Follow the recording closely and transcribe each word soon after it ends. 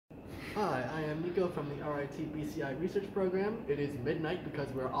Hi, I am Nico from the RIT BCI research program. It is midnight because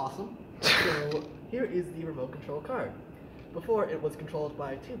we're awesome. So here is the remote control card. Before it was controlled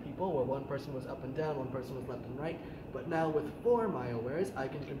by two people where one person was up and down, one person was left and right. But now with 4 MyoWares, I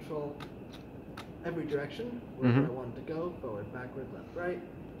can control every direction, wherever I want it to go, forward, backward, left, right.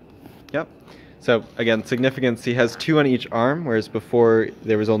 Yep. So again, significance, he has 2 on each arm, whereas before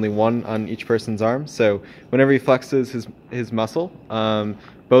there was only 1 on each person's arm. So whenever he flexes his muscle,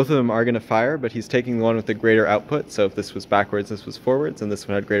 both of them are going to fire, but he's taking the one with the greater output. So if this was backwards, this was forwards, and this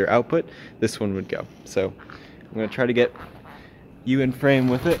one had greater output, this one would go. So I'm going to try to get you in frame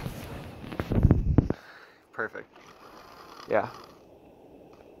with it. Perfect. Yeah.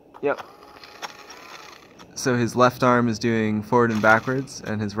 Yep. So his left arm is doing forward and backwards,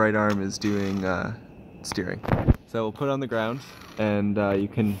 and his right arm is doing steering. So we'll put it on the ground, and you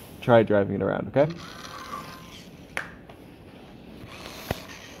can try driving it around, okay?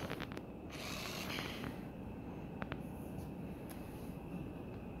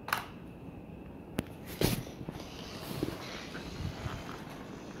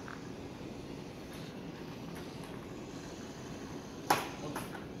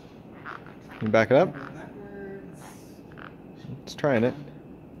 Can you back it up? It's trying it.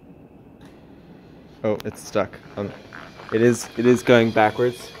 Oh, it's stuck. It is going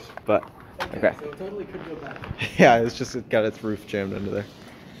backwards, but okay. So it totally could go back. Yeah, it got its roof jammed under there.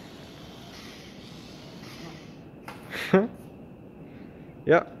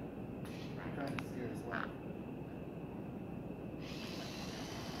 Yep. I'm trying to steer as well.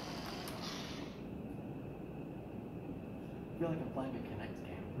 I feel like I'm playing a Kinect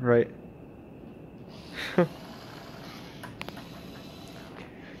game. Right.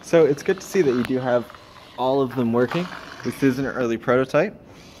 So it's good to see that you do have all of them working. This is an early prototype,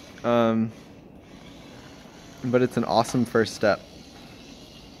 but it's an awesome first step.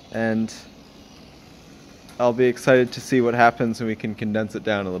 And I'll be excited to see what happens when we can condense it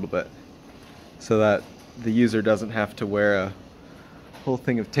down a little bit so that the user doesn't have to wear a whole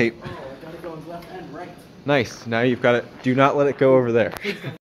thing of tape. Oh, I gotta go left and right. Nice. Now you've got it. Do not let it go over there.